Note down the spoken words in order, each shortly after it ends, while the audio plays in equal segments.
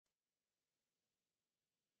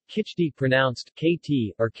Khichdi, pronounced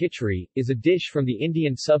kt, or khichdi, is a dish from the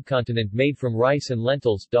Indian subcontinent made from rice and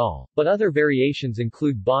lentils dal, but other variations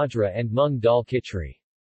include bajra and mung dal khichdi.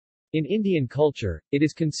 In Indian culture, it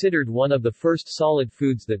is considered one of the first solid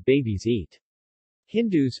foods that babies eat.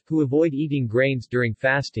 Hindus, who avoid eating grains during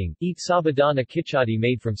fasting, eat sabudana khichdi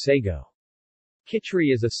made from sago.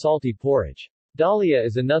 Khichdi is a salty porridge. Dalia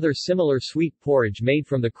is another similar sweet porridge made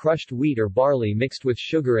from the crushed wheat or barley mixed with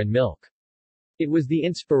sugar and milk. It was the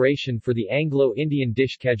inspiration for the Anglo-Indian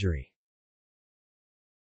dish khichdi.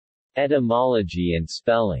 Etymology and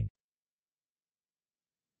spelling.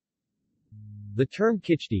 The term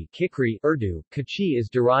khichdi Urdu, kachi is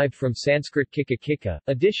derived from Sanskrit kika kika,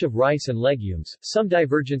 a dish of rice and legumes. Some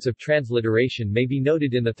divergence of transliteration may be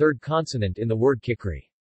noted in the third consonant in the word khichdi.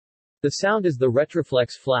 The sound is the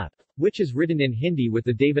retroflex flap, which is written in Hindi with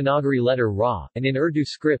the Devanagari letter Ra, and in Urdu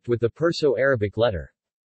script with the Perso-Arabic letter.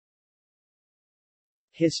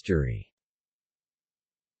 History.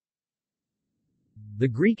 The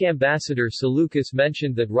Greek ambassador Seleucus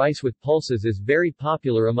mentioned that rice with pulses is very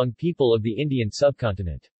popular among people of the Indian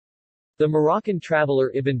subcontinent. The Moroccan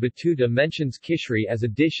traveler Ibn Battuta mentions khichdi as a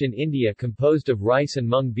dish in India composed of rice and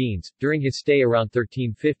mung beans, during his stay around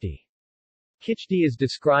 1350. Khichdi is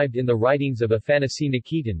described in the writings of Afanasy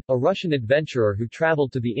Nikitin, a Russian adventurer who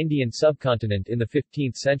traveled to the Indian subcontinent in the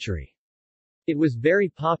 15th century. It was very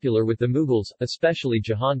popular with the Mughals, especially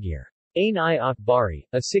Jahangir. Ain-i-Akbari,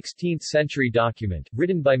 a 16th-century document,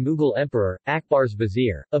 written by Mughal Emperor, Akbar's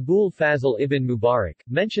vizier, Abul Fazl ibn Mubarak,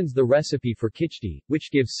 mentions the recipe for khichdi,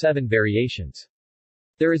 which gives 7 variations.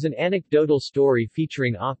 There is an anecdotal story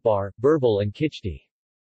featuring Akbar, Birbal and khichdi.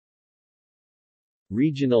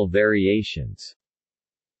 Regional variations.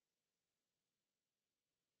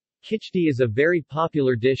 Khichdi is a very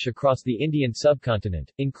popular dish across the Indian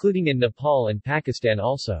subcontinent, including in Nepal and Pakistan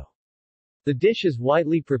also. The dish is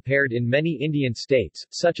widely prepared in many Indian states,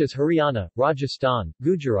 such as Haryana, Rajasthan,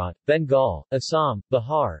 Gujarat, Bengal, Assam,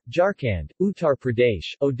 Bihar, Jharkhand, Uttar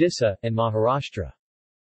Pradesh, Odisha, and Maharashtra.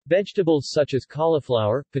 Vegetables such as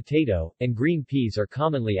cauliflower, potato, and green peas are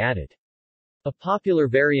commonly added. A popular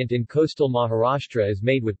variant in coastal Maharashtra is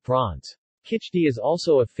made with prawns. Khichdi is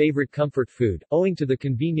also a favorite comfort food, owing to the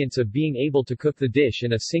convenience of being able to cook the dish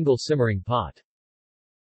in a single simmering pot.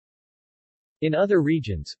 In other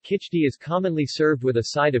regions, khichdi is commonly served with a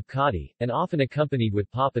side of khadi, and often accompanied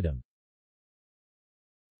with papadum.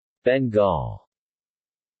 Bengal.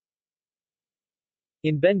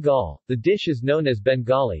 In Bengal, the dish is known as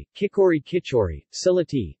Bengali, khichdi khichdi,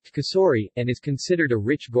 silati, kasori, and is considered a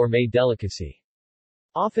rich gourmet delicacy.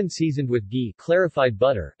 Often seasoned with ghee, clarified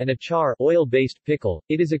butter, and achar, oil-based pickle,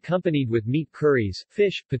 it is accompanied with meat curries,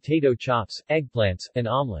 fish, potato chops, eggplants, and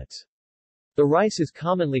omelets. The rice is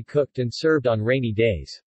commonly cooked and served on rainy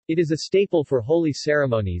days. It is a staple for holy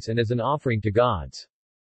ceremonies and as an offering to gods.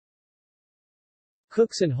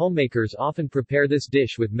 Cooks and homemakers often prepare this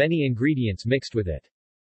dish with many ingredients mixed with it.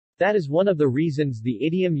 That is one of the reasons the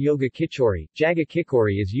idiom yoga khichdi, jaga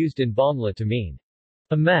khichdi is used in Bangla to mean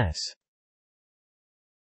a mess.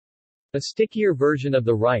 A stickier version of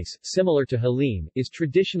the rice, similar to halim, is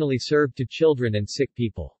traditionally served to children and sick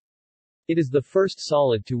people. It is the first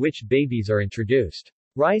solid to which babies are introduced.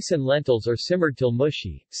 Rice and lentils are simmered till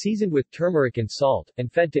mushy, seasoned with turmeric and salt,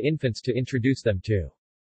 and fed to infants to introduce them to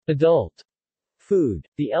adult food.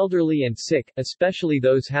 The elderly and sick, especially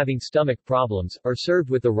those having stomach problems, are served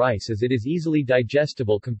with the rice as it is easily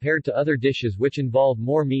digestible compared to other dishes which involve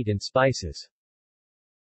more meat and spices.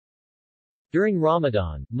 During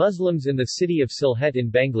Ramadan, Muslims in the city of Sylhet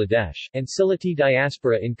in Bangladesh, and Sylheti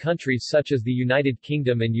diaspora in countries such as the United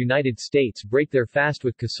Kingdom and United States break their fast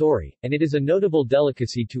with kasori, and it is a notable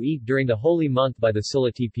delicacy to eat during the holy month by the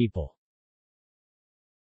Sylheti people.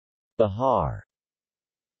 Bihar.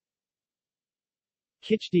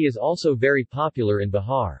 Khichdi is also very popular in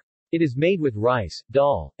Bihar. It is made with rice,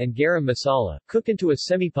 dal, and garam masala, cooked into a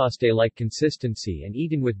semipaste-like consistency and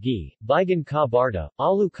eaten with ghee, baigan ka barta,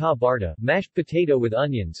 aloo ka barta, mashed potato with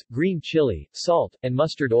onions, green chili, salt, and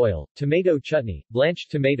mustard oil, tomato chutney,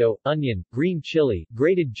 blanched tomato, onion, green chili,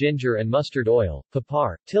 grated ginger and mustard oil,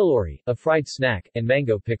 papar, tilori, a fried snack, and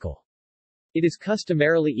mango pickle. It is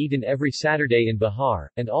customarily eaten every Saturday in Bihar,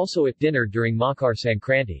 and also at dinner during Makar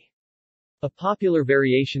Sankranti. A popular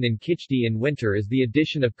variation in khichdi in winter is the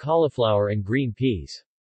addition of cauliflower and green peas.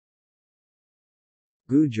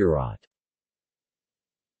 Gujarat.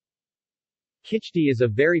 Khichdi is a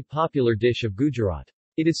very popular dish of Gujarat.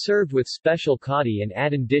 It is served with special khadi and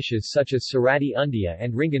add-in dishes such as sarati undia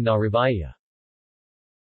and ringan na ravaya.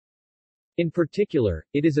 In particular,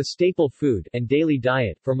 it is a staple food and daily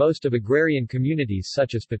diet for most of agrarian communities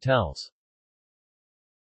such as Patels.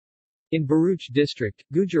 In Bharuch district,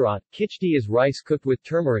 Gujarat, khichdi is rice cooked with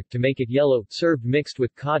turmeric to make it yellow, served mixed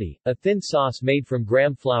with khadi, a thin sauce made from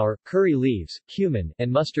gram flour, curry leaves, cumin,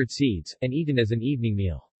 and mustard seeds, and eaten as an evening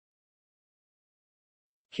meal.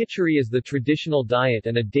 Khichdi is the traditional diet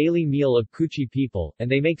and a daily meal of Kuchi people,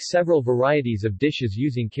 and they make several varieties of dishes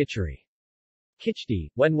using khichdi. Khichdi,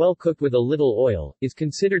 when well cooked with a little oil, is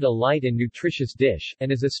considered a light and nutritious dish,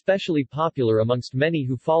 and is especially popular amongst many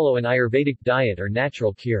who follow an Ayurvedic diet or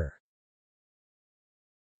natural cure.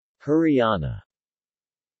 Haryana.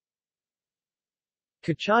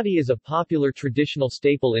 Khichdi is a popular traditional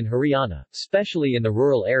staple in Haryana, especially in the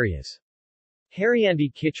rural areas.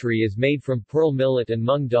 Haryandi khichdi is made from pearl millet and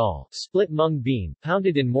mung dal, split mung bean,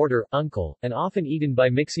 pounded in mortar, uncle, and often eaten by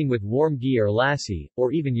mixing with warm ghee or lassi,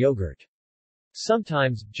 or even yogurt.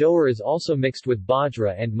 Sometimes, jowar is also mixed with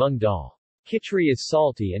bajra and mung dal. Khichdi is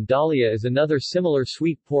salty and dalia is another similar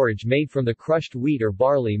sweet porridge made from the crushed wheat or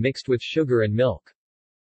barley mixed with sugar and milk.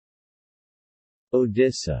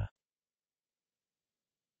 Odisha.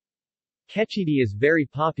 Khichdi is very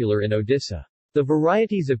popular in Odisha. The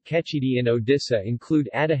varieties of khichdi in Odisha include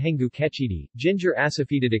Adahengu khichdi, ginger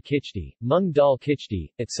asafoetida khichdi, mung dal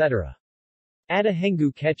khichdi, etc.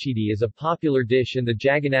 Adahengu khichdi is a popular dish in the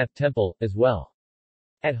Jagannath temple, as well.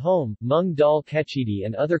 At home, mung dal khichdi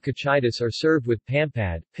and other khichidis are served with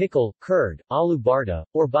pampad, pickle, curd, aloo barta,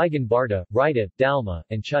 or baigan barta, raita, dalma,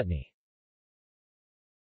 and chutney.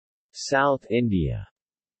 South India.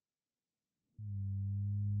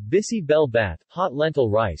 Bisi bel bath, hot lentil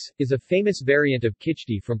rice, is a famous variant of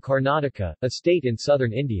khichdi from Karnataka, a state in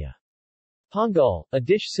southern India. Pongal, a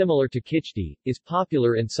dish similar to khichdi, is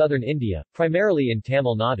popular in southern India, primarily in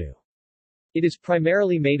Tamil Nadu. It is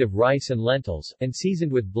primarily made of rice and lentils, and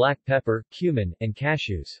seasoned with black pepper, cumin, and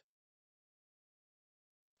cashews.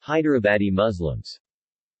 Hyderabadi Muslims.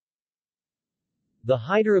 The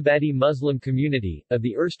Hyderabadi Muslim community, of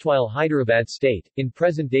the erstwhile Hyderabad state, in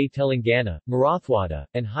present-day Telangana, Marathwada,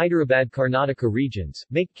 and Hyderabad Karnataka regions,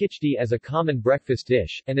 make khichdi as a common breakfast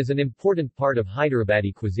dish, and is an important part of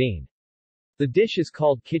Hyderabadi cuisine. The dish is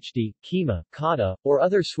called khichdi, keema, kada, or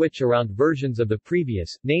other switch-around versions of the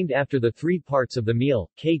previous, named after the three parts of the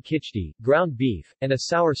meal, khichdi, ground beef, and a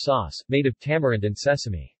sour sauce, made of tamarind and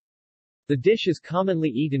sesame. The dish is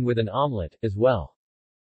commonly eaten with an omelette, as well.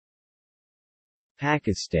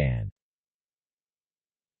 Pakistan.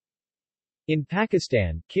 In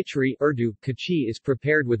Pakistan, khichdi, Urdu, kachi is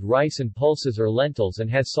prepared with rice and pulses or lentils and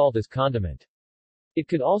has salt as condiment. It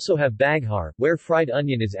could also have baghar, where fried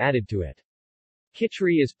onion is added to it.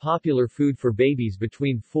 Khichdi is popular food for babies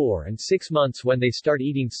between 4 and 6 months when they start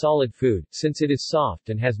eating solid food, since it is soft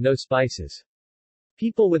and has no spices.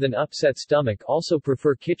 People with an upset stomach also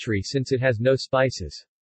prefer khichdi since it has no spices.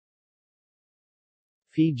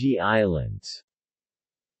 Fiji Islands.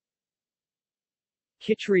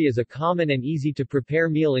 Khichdi is a common and easy-to-prepare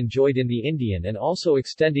meal enjoyed in the Indian and also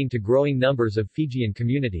extending to growing numbers of Fijian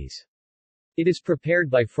communities. It is prepared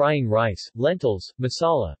by frying rice, lentils,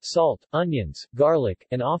 masala, salt, onions, garlic,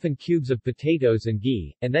 and often cubes of potatoes and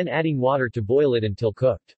ghee, and then adding water to boil it until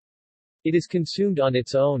cooked. It is consumed on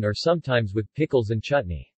its own or sometimes with pickles and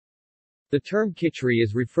chutney. The term khichdi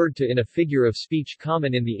is referred to in a figure of speech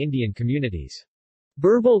common in the Indian communities.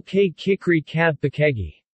 Birbal ke khichdi kab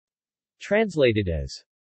pakegi. Translated as,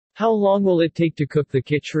 how long will it take to cook the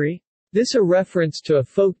khichdi? This a reference to a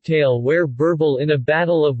folk tale where Birbal in a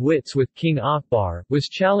battle of wits with King Akbar, was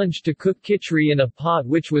challenged to cook khichdi in a pot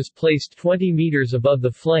which was placed 20 meters above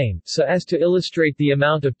the flame, so as to illustrate the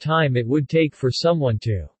amount of time it would take for someone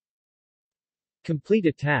to complete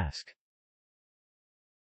a task.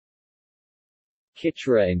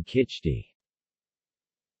 Khichdi and khichdi.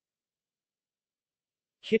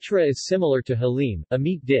 Khichdi is similar to halim, a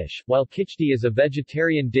meat dish, while khichdi is a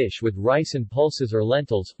vegetarian dish with rice and pulses or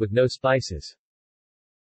lentils, with no spices.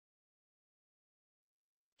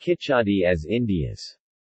 Khichdi as India's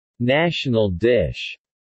national dish.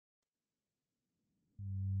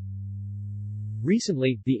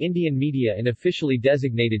 Recently, the Indian media unofficially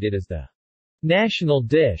designated it as the national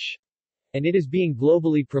dish, and it is being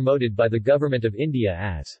globally promoted by the Government of India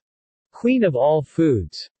as Queen of all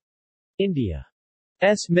foods. India's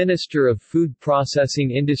Minister of Food Processing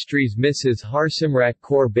Industries Mrs. Harsimrat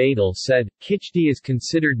Kaur Badal said, khichdi is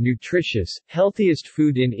considered nutritious, healthiest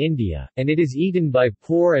food in India, and it is eaten by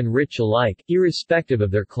poor and rich alike, irrespective of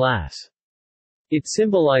their class. It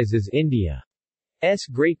symbolizes India's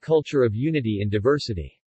great culture of unity and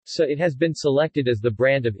diversity. So it has been selected as the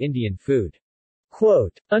brand of Indian food.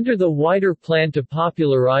 Quote, under the wider plan to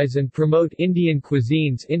popularize and promote Indian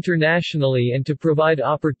cuisines internationally and to provide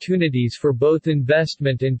opportunities for both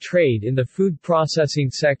investment and trade in the food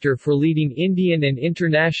processing sector for leading Indian and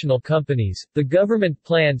international companies, the government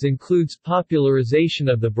plans includes popularization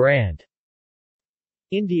of the brand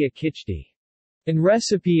India Khichdi and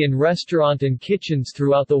recipe in restaurant and kitchens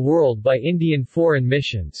throughout the world by Indian foreign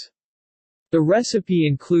missions. The recipe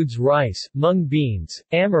includes rice, mung beans,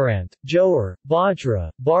 amaranth, jowar,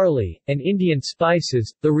 bajra, barley, and Indian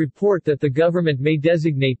spices. The report that the government may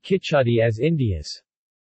designate khichdi as India's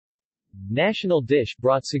national dish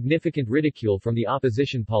brought significant ridicule from the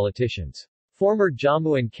opposition politicians. Former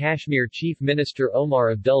Jammu and Kashmir Chief Minister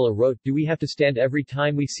Omar Abdullah wrote, "Do we have to stand every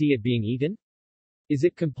time we see it being eaten? Is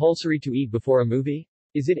it compulsory to eat before a movie?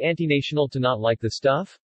 Is it anti-national to not like the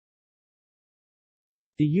stuff?"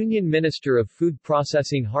 The Union Minister of Food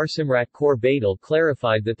Processing Harsimrat Kaur Badal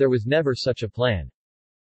clarified that there was never such a plan.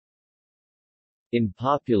 In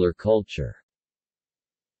popular culture,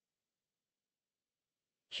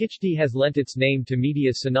 khichdi has lent its name to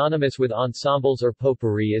media synonymous with ensembles or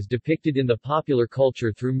potpourri as depicted in the popular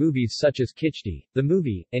culture through movies such as Khichdi, the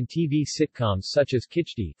movie, and TV sitcoms such as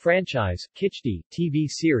Khichdi franchise, Khichdi TV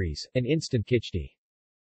series, and Instant Khichdi.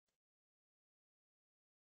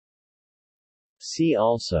 See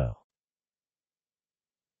also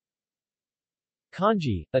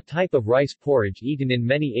Congee, a type of rice porridge eaten in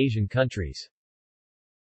many Asian countries.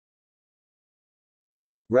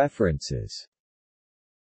 References